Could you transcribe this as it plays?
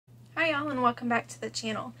Hi all and welcome back to the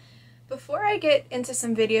channel. Before I get into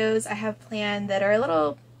some videos I have planned that are a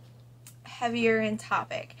little heavier in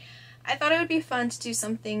topic, I thought it would be fun to do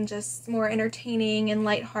something just more entertaining and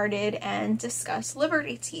lighthearted and discuss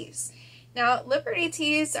liberty teas. Now, liberty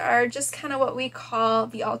teas are just kind of what we call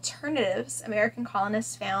the alternatives American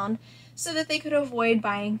colonists found so that they could avoid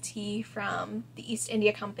buying tea from the East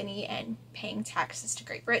India Company and paying taxes to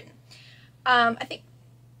Great Britain. I think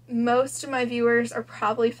most of my viewers are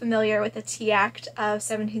probably familiar with the Tea Act of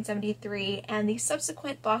 1773 and the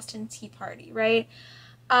subsequent Boston Tea Party, right?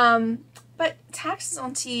 But taxes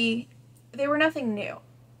on tea, they were nothing new,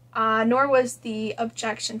 nor was the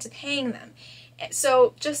objection to paying them.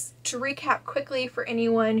 So just to recap quickly for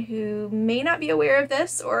anyone who may not be aware of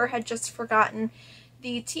this or had just forgotten,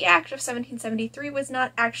 the Tea Act of 1773 was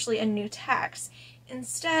not actually a new tax.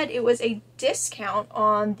 Instead, it was a discount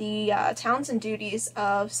on the Townshend duties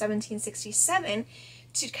of 1767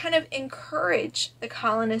 to kind of encourage the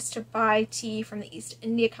colonists to buy tea from the East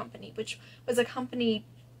India Company, which was a company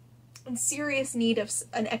in serious need of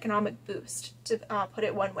an economic boost, to put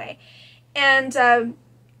it one way. And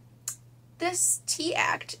this Tea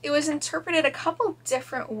Act, it was interpreted a couple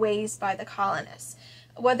different ways by the colonists.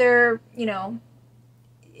 Whether,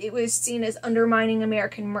 it was seen as undermining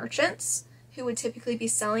American merchants, who would typically be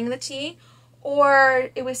selling the tea, or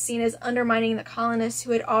it was seen as undermining the colonists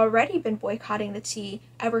who had already been boycotting the tea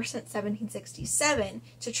ever since 1767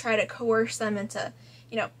 to try to coerce them into,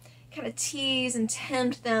 kind of tease and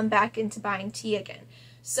tempt them back into buying tea again.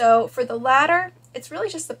 So for the latter, it's really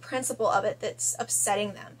just the principle of it that's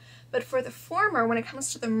upsetting them. But for the former, when it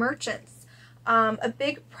comes to the merchants, a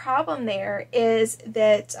big problem there is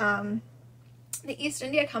that the East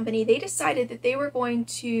India Company, they decided that they were going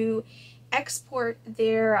to export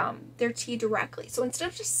their tea directly. So instead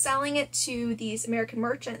of just selling it to these American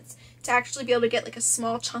merchants to actually be able to get like a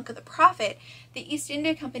small chunk of the profit, the East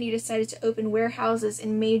India Company decided to open warehouses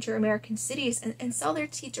in major American cities and sell their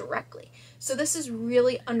tea directly. So this is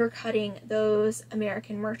really undercutting those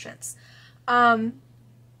American merchants.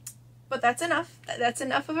 But that's enough. That's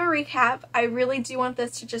enough of a recap. I really do want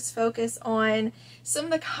this to just focus on some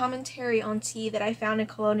of the commentary on tea that I found in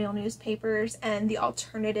colonial newspapers and the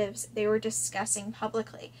alternatives they were discussing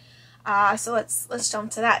publicly. So let's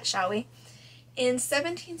jump to that, shall we? In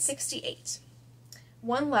 1768,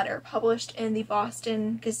 one letter published in the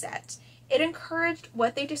Boston Gazette, it encouraged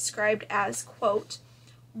what they described as, quote,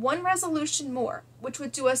 "one resolution more, which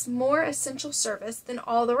would do us more essential service than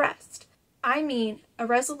all the rest. I mean a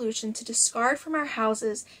resolution to discard from our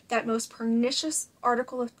houses that most pernicious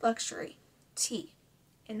article of luxury, tea,"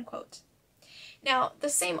 end quote. Now, the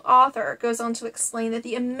same author goes on to explain that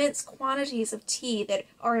the immense quantities of tea that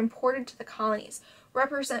are imported to the colonies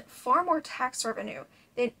represent far more tax revenue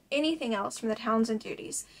than anything else from the Townshend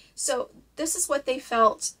duties. So this is what they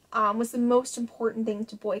felt was the most important thing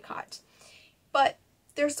to boycott. But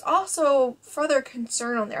there's also further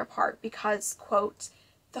concern on their part because, quote,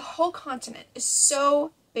 "the whole continent is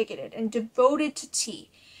so bigoted and devoted to tea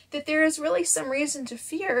that there is really some reason to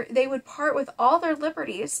fear they would part with all their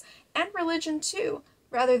liberties, and religion too,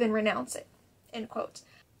 rather than renounce it," end quote.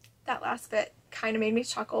 That last bit kind of made me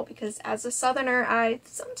chuckle because as a Southerner, I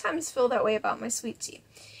sometimes feel that way about my sweet tea.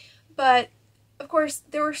 But, of course,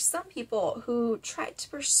 there were some people who tried to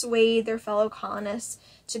persuade their fellow colonists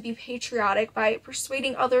to be patriotic by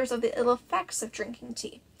persuading others of the ill effects of drinking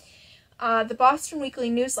tea. The Boston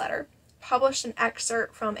Weekly Newsletter published an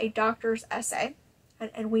excerpt from a doctor's essay,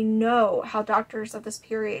 and we know how doctors of this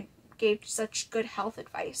period gave such good health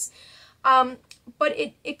advice, but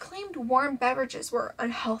it claimed warm beverages were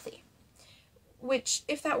unhealthy, which,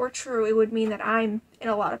 if that were true, it would mean that I'm in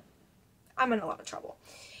a lot of trouble.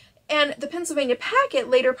 And the Pennsylvania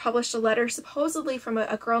Packet later published a letter supposedly from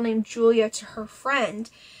a girl named Julia to her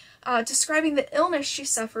friend, describing the illness she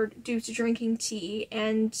suffered due to drinking tea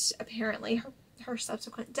and apparently her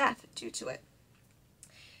subsequent death due to it.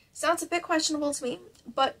 Sounds a bit questionable to me,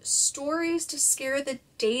 but stories to scare the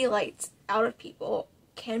daylights out of people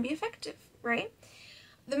can be effective, right?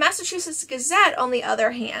 The Massachusett Gazette, on the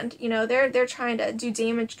other hand, they're trying to do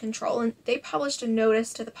damage control, and they published a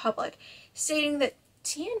notice to the public stating that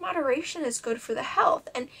tea in moderation is good for the health,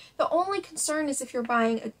 and the only concern is if you're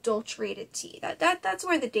buying adulterated tea. That's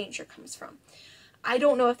where the danger comes from. I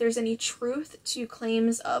don't know if there's any truth to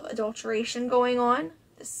claims of adulteration going on.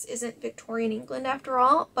 This isn't Victorian England after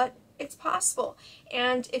all, but it's possible.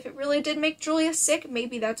 And if it really did make Julia sick,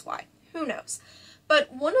 maybe that's why. Who knows?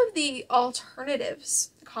 But one of the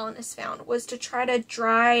alternatives the colonists found was to try to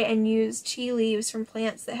dry and use tea leaves from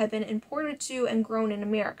plants that had been imported to and grown in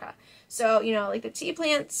America. So, like the tea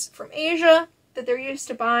plants from Asia, that they're used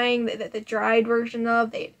to buying, the dried version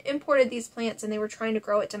of. They imported these plants and they were trying to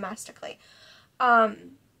grow it domestically. How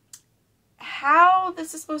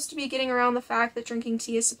this is supposed to be getting around the fact that drinking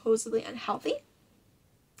tea is supposedly unhealthy,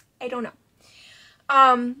 I don't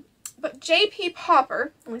know. But J.P.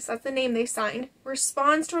 Pauper, at least that's the name they signed,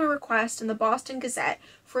 responds to a request in the Boston Gazette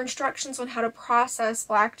for instructions on how to process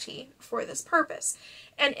black tea for this purpose.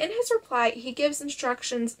 And in his reply, he gives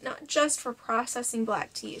instructions not just for processing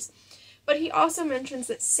black teas, but he also mentions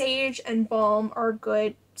that sage and balm are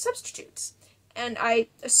good substitutes. And I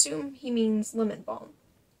assume he means lemon balm.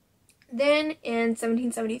 Then in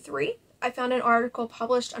 1773, I found an article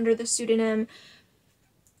published under the pseudonym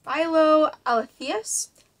Philo Aletheus.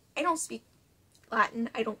 I don't speak Latin.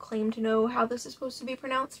 I don't claim to know how this is supposed to be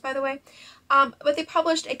pronounced, by the way. But they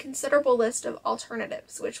published a considerable list of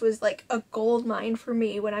alternatives, which was like a gold mine for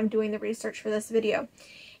me when I'm doing the research for this video.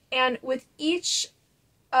 And with each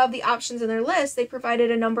of the options in their list, they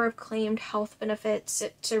provided a number of claimed health benefits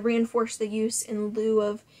to reinforce the use in lieu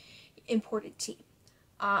of imported tea.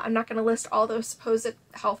 I'm not going to list all those supposed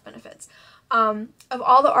health benefits. Of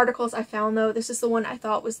all the articles I found, though, this is the one I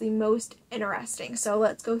thought was the most interesting, so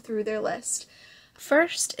let's go through their list.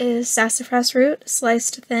 First is sassafras root,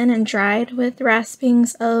 sliced thin and dried with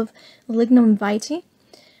raspings of lignum vitae.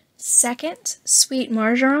 Second, sweet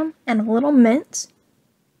marjoram and a little mint.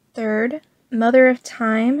 Third, mother of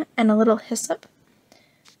thyme and a little hyssop.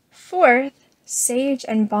 Fourth, sage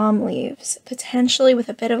and balm leaves, potentially with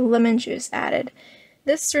a bit of lemon juice added.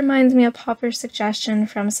 This reminds me of Pauper's suggestion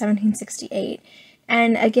from 1768,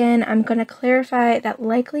 and again, I'm going to clarify that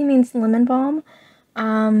likely means lemon balm,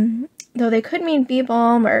 though they could mean bee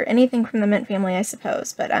balm or anything from the mint family, I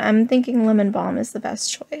suppose, but I'm thinking lemon balm is the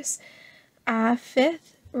best choice.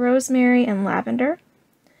 Fifth, rosemary and lavender.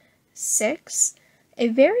 6, a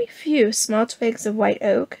very few small twigs of white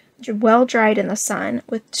oak, well dried in the sun,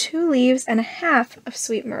 with 2 leaves and a half of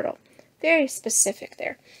sweet myrtle. Very specific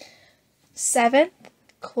there. 7th,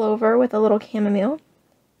 clover with a little chamomile.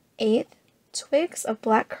 8th, twigs of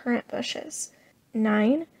black currant bushes.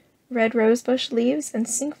 9, red rosebush leaves and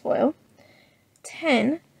cinquefoil.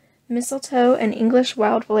 10, mistletoe and English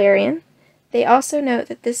wild valerian. They also note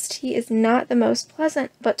that this tea is not the most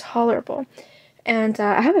pleasant, but tolerable. And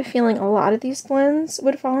I have a feeling a lot of these blends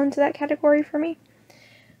would fall into that category for me.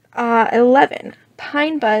 11,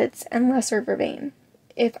 pine buds and lesser vervain.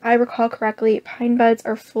 If I recall correctly, pine buds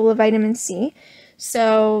are full of vitamin C.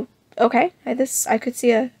 So, okay, I could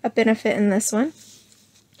see a benefit in this one.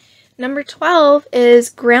 Number 12 is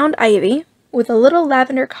ground ivy with a little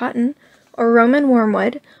lavender cotton or Roman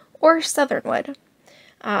wormwood or southernwood.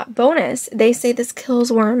 Bonus, they say this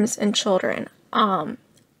kills worms in children.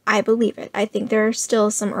 I believe it. I think there are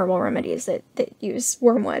still some herbal remedies that use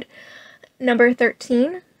wormwood. Number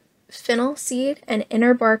 13, fennel seed and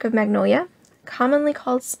inner bark of magnolia, commonly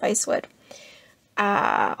called spicewood.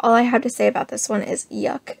 All I have to say about this one is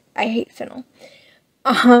yuck. I hate fennel.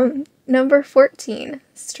 Number 14,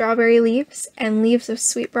 strawberry leaves and leaves of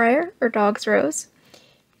sweetbriar or dog's rose.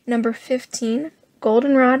 Number 15,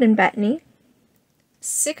 goldenrod and betony.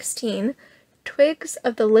 16, twigs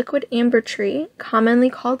of the liquid amber tree, commonly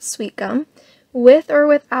called sweet gum, with or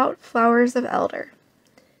without flowers of elder.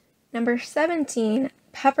 Number 17,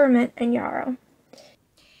 peppermint and yarrow.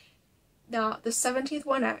 Now, the 17th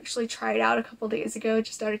one I actually tried out a couple days ago,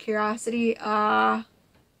 just out of curiosity.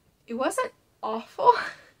 It wasn't awful,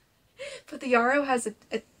 but the yarrow has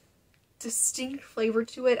a distinct flavor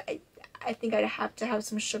to it. I think I'd have to have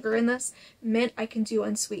some sugar in this. Mint I can do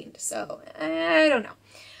unsweetened, so I don't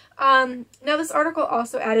know. Now, this article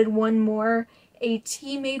also added one more, a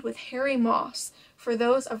tea made with hairy moss for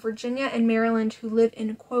those of Virginia and Maryland who live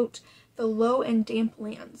in, quote, the low and damp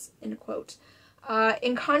lands, end quote.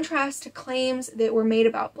 In contrast to claims that were made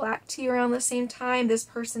about black tea around the same time, this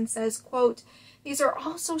person says, quote, these are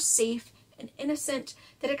all so safe and innocent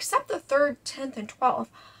that except the 3rd, 10th, and 12th,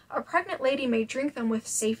 a pregnant lady may drink them with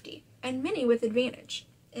safety, and many with advantage,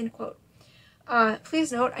 end quote.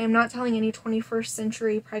 Please note, I am not telling any 21st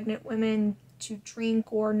century pregnant women to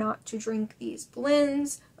drink or not to drink these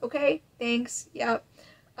blends, okay? Thanks, yep.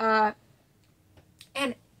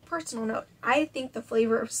 And personal note, I think the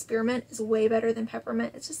flavor of spearmint is way better than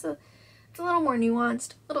peppermint. It's just it's a little more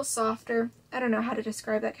nuanced, a little softer. I don't know how to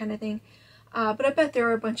describe that kind of thing. But I bet there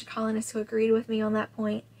were a bunch of colonists who agreed with me on that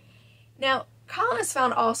point. Now, colonists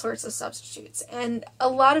found all sorts of substitutes, and a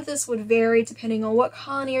lot of this would vary depending on what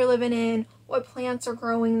colony you're living in, what plants are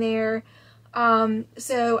growing there.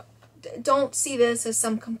 So don't see this as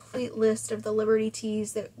some complete list of the Liberty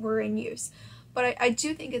teas that were in use. But I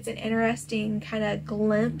do think it's an interesting kind of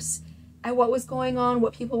glimpse at what was going on,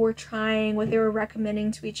 what people were trying, what they were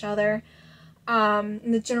recommending to each other,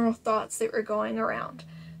 and the general thoughts that were going around.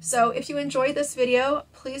 So if you enjoyed this video,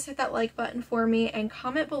 please hit that like button for me and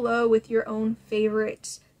comment below with your own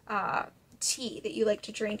favorite tea that you like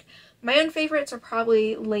to drink. My own favorites are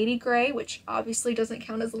probably Lady Grey, which obviously doesn't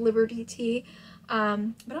count as a Liberty tea,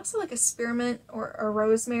 but also like a spearmint or a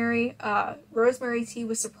rosemary. Rosemary tea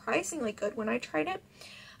was surprisingly good when I tried it,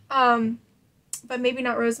 but maybe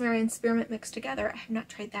not rosemary and spearmint mixed together. I have not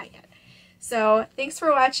tried that yet. So thanks for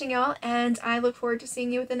watching, y'all, and I look forward to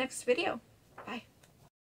seeing you with the next video.